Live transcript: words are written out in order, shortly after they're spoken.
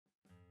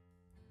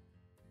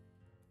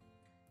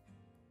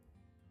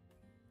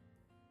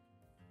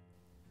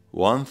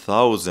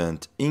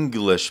1000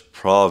 English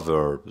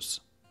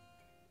Proverbs.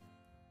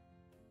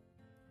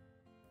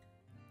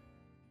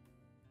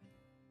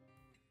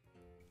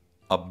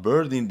 A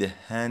bird in the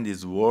hand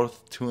is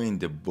worth two in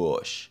the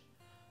bush.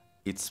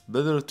 It's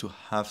better to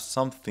have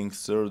something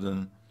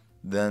certain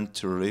than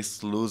to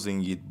risk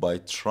losing it by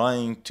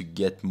trying to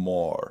get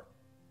more.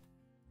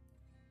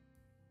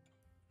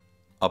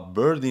 A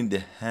bird in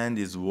the hand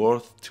is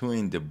worth two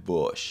in the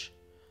bush.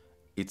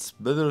 It's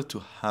better to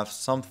have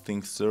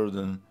something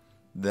certain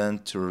than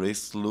to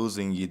risk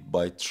losing it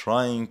by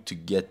trying to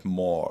get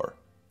more.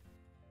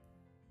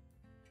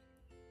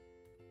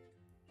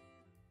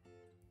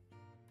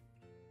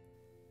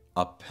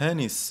 A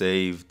penny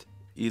saved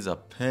is a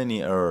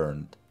penny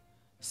earned.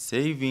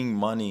 Saving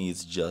money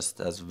is just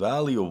as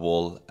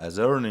valuable as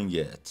earning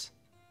it.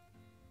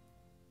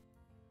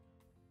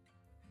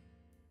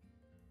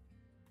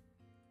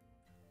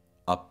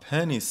 A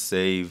penny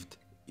saved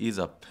is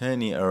a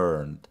penny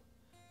earned.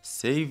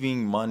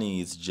 Saving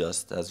money is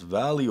just as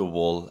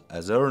valuable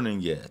as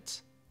earning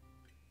it.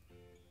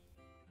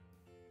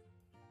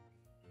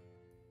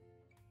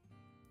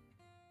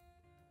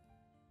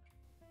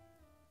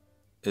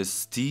 A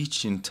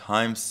stitch in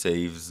time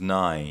saves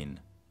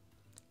nine.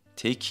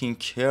 Taking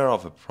care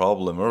of a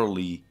problem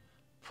early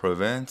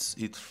prevents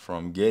it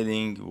from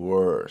getting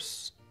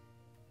worse.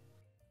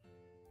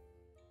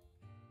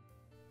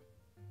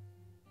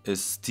 A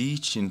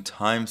stitch in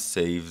time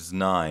saves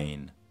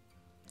nine.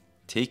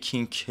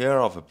 Taking care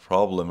of a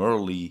problem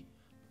early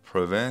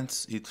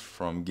prevents it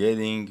from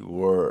getting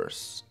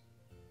worse.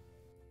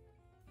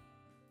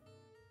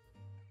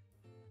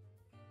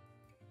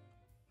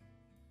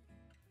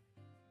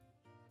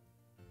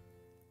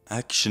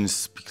 Actions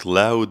speak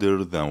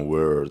louder than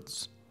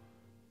words.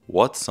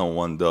 What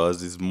someone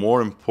does is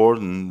more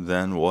important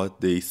than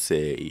what they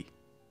say.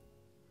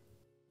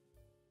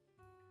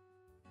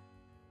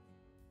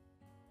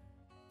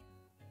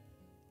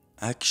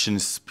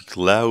 Actions speak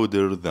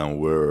louder than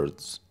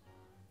words.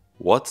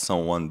 What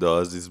someone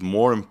does is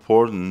more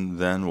important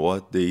than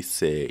what they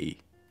say.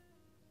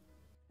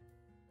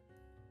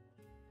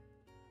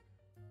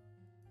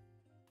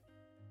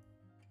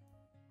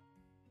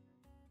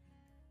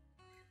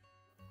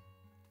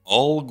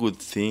 All good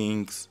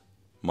things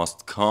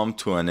must come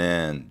to an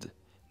end.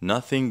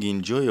 Nothing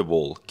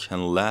enjoyable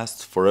can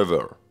last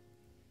forever.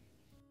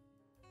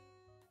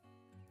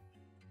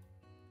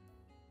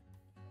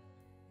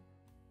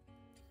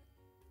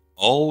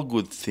 All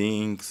good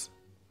things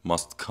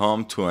must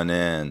come to an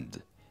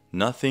end.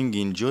 Nothing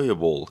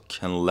enjoyable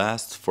can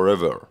last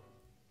forever.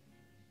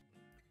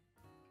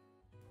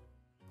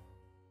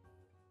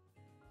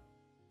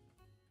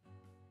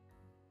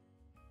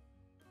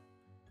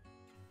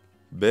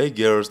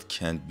 Beggars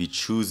can't be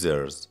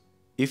choosers.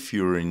 If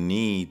you're in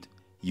need,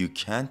 you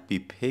can't be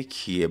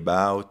picky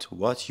about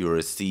what you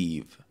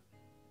receive.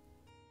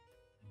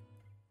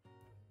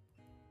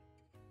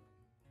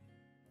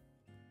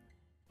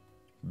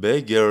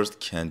 Beggars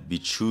can't be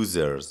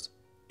choosers.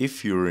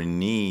 If you're in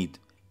need,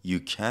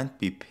 you can't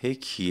be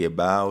picky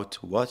about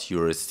what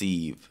you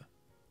receive.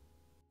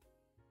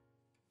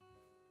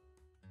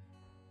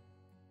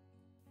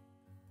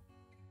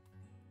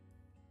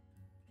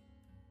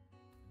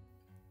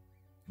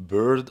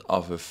 Birds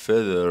of a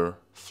feather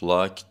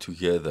flock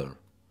together.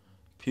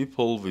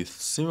 People with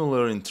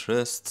similar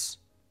interests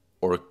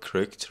or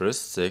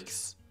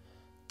characteristics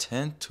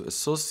tend to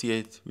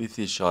associate with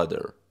each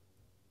other.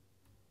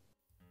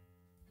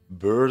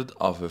 Birds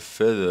of a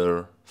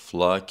feather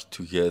flock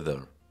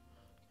together.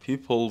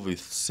 People with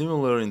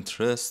similar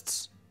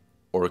interests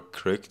or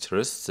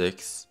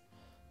characteristics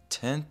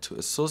tend to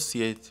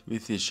associate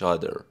with each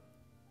other.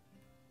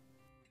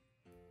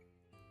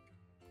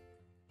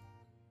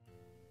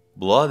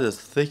 Blood is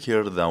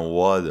thicker than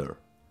water.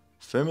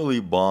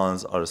 Family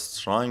bonds are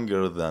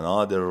stronger than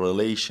other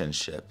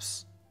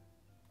relationships.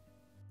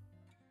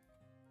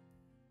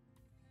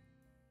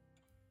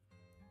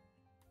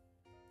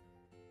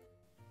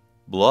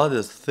 Blood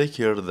is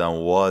thicker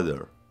than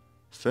water.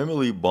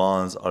 Family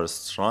bonds are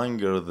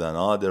stronger than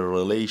other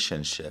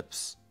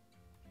relationships.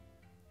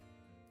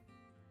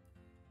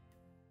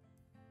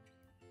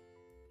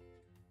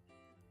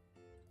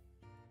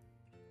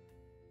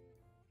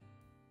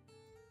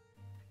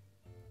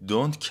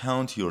 Don't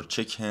count your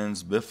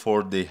chickens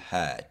before they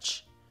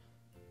hatch.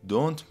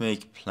 Don't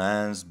make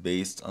plans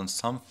based on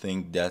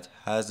something that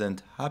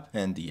hasn't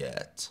happened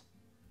yet.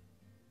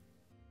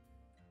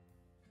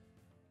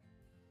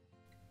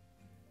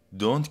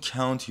 Don't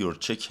count your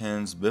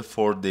chickens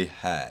before they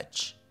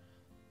hatch.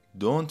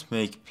 Don't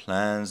make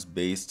plans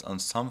based on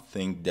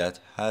something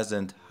that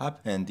hasn't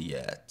happened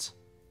yet.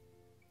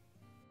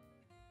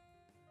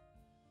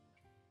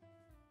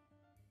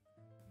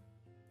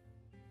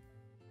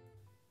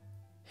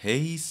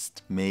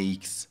 Haste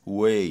makes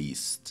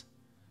waste.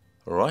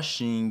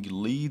 Rushing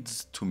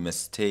leads to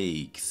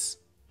mistakes.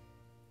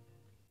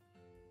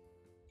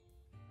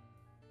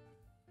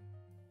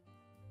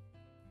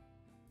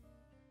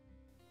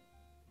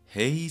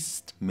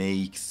 Haste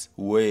makes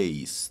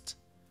waste.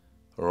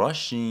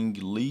 Rushing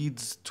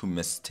leads to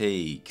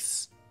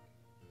mistakes.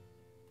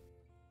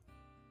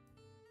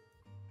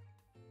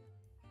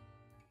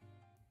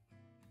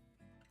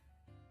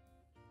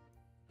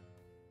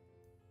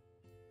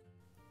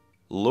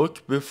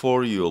 Look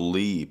before you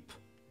leap.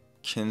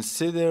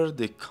 Consider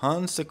the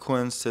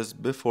consequences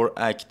before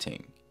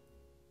acting.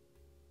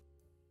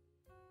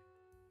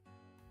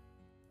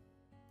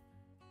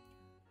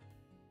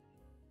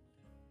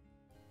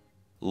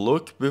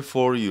 Look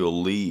before you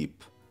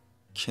leap.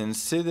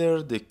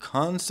 Consider the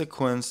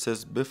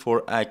consequences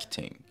before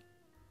acting.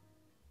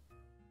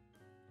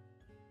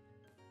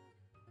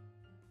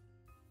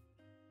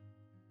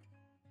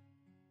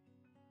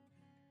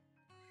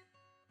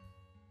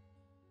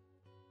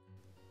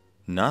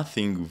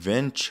 Nothing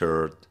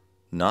ventured,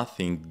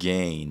 nothing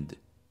gained.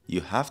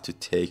 You have to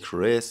take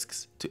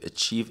risks to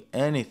achieve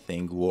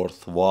anything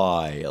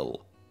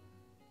worthwhile.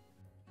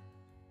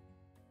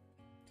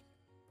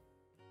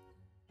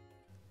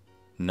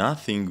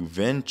 Nothing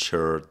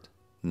ventured,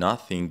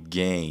 nothing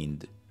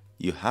gained.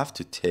 You have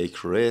to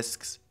take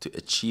risks to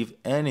achieve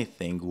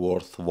anything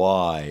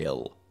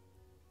worthwhile.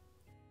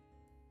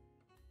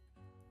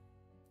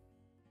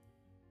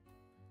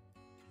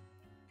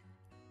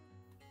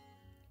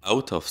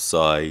 Out of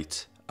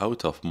sight,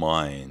 out of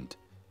mind.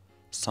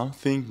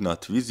 Something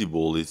not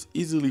visible is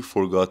easily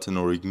forgotten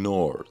or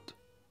ignored.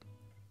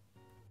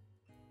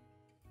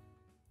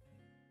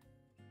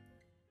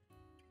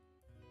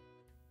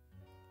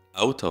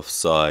 Out of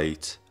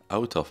sight,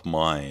 out of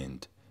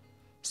mind.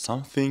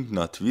 Something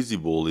not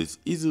visible is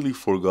easily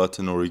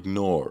forgotten or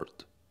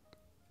ignored.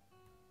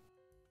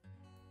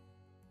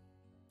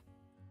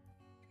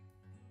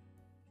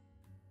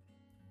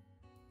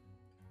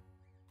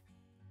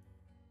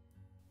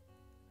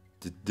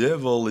 The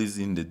devil is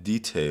in the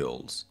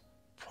details.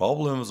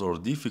 Problems or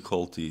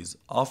difficulties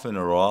often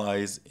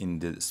arise in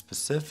the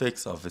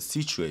specifics of a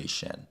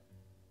situation.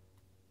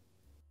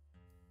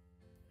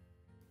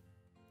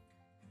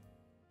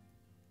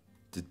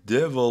 The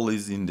devil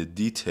is in the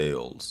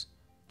details.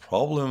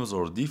 Problems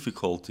or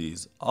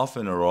difficulties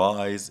often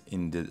arise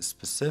in the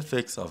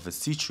specifics of a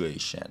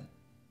situation.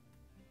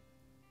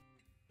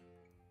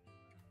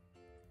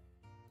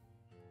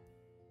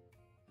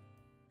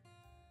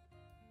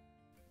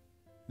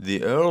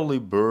 The early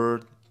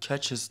bird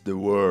catches the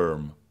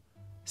worm.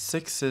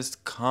 Success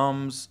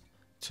comes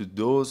to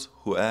those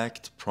who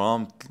act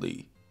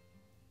promptly.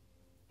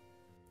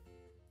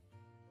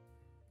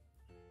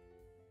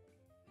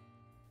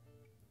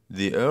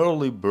 The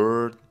early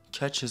bird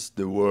catches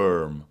the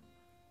worm.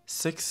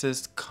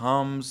 Success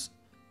comes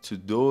to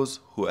those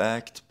who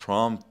act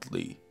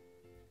promptly.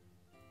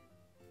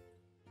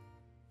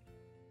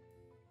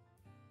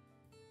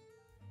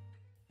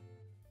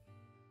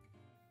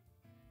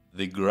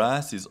 The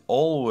grass is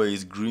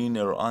always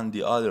greener on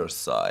the other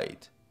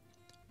side.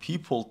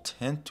 People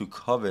tend to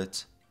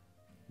covet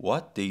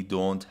what they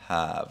don't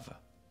have.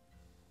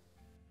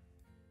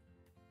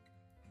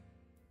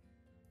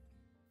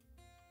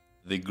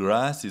 The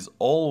grass is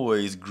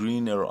always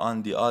greener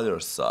on the other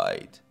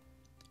side.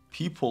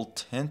 People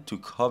tend to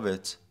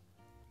covet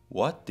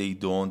what they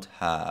don't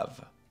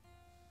have.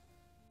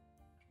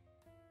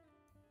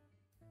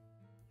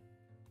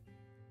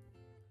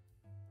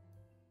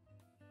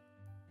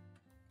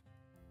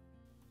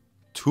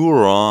 Two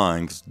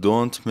wrongs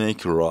don't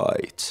make a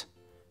right.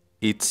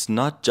 It's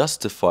not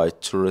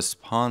justified to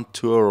respond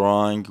to a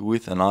wrong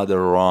with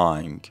another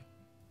wrong.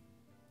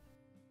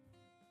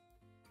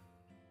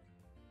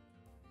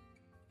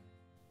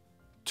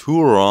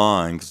 Two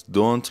wrongs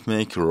don't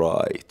make a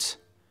right.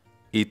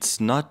 It's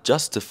not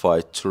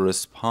justified to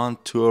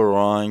respond to a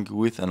wrong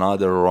with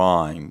another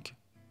wrong.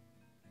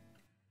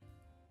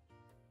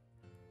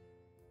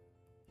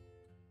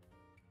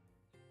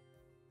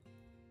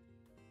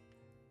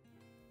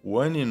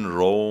 When in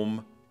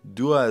Rome,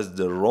 do as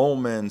the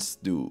Romans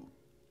do.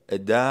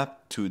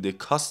 Adapt to the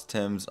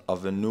customs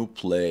of a new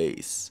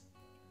place.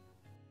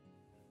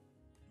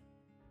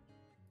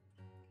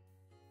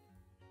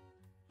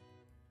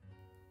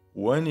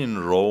 When in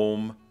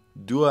Rome,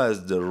 do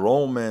as the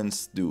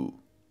Romans do.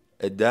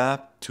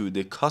 Adapt to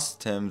the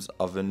customs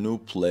of a new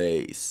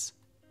place.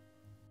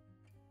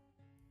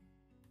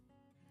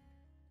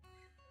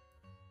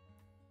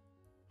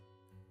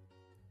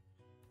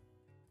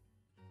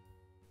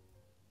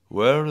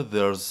 Where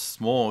there's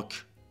smoke,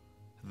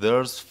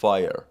 there's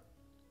fire.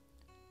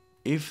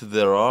 If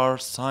there are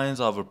signs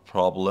of a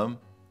problem,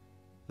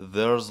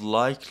 there's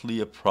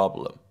likely a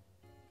problem.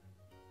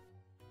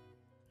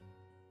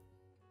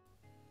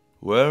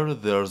 Where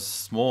there's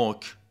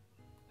smoke,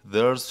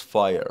 there's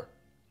fire.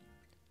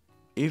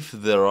 If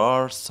there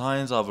are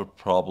signs of a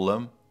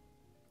problem,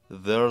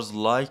 there's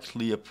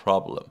likely a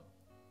problem.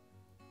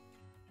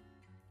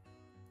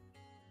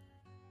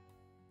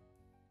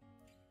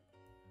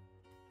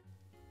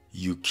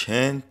 You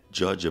can't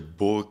judge a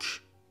book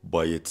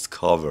by its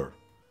cover.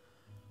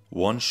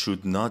 One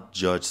should not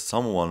judge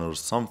someone or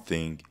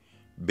something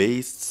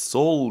based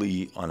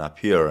solely on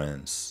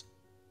appearance.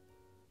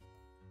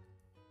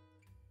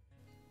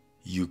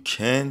 You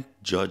can't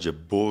judge a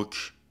book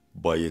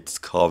by its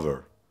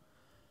cover.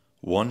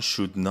 One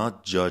should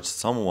not judge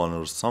someone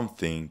or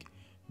something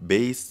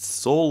based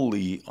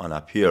solely on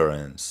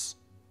appearance.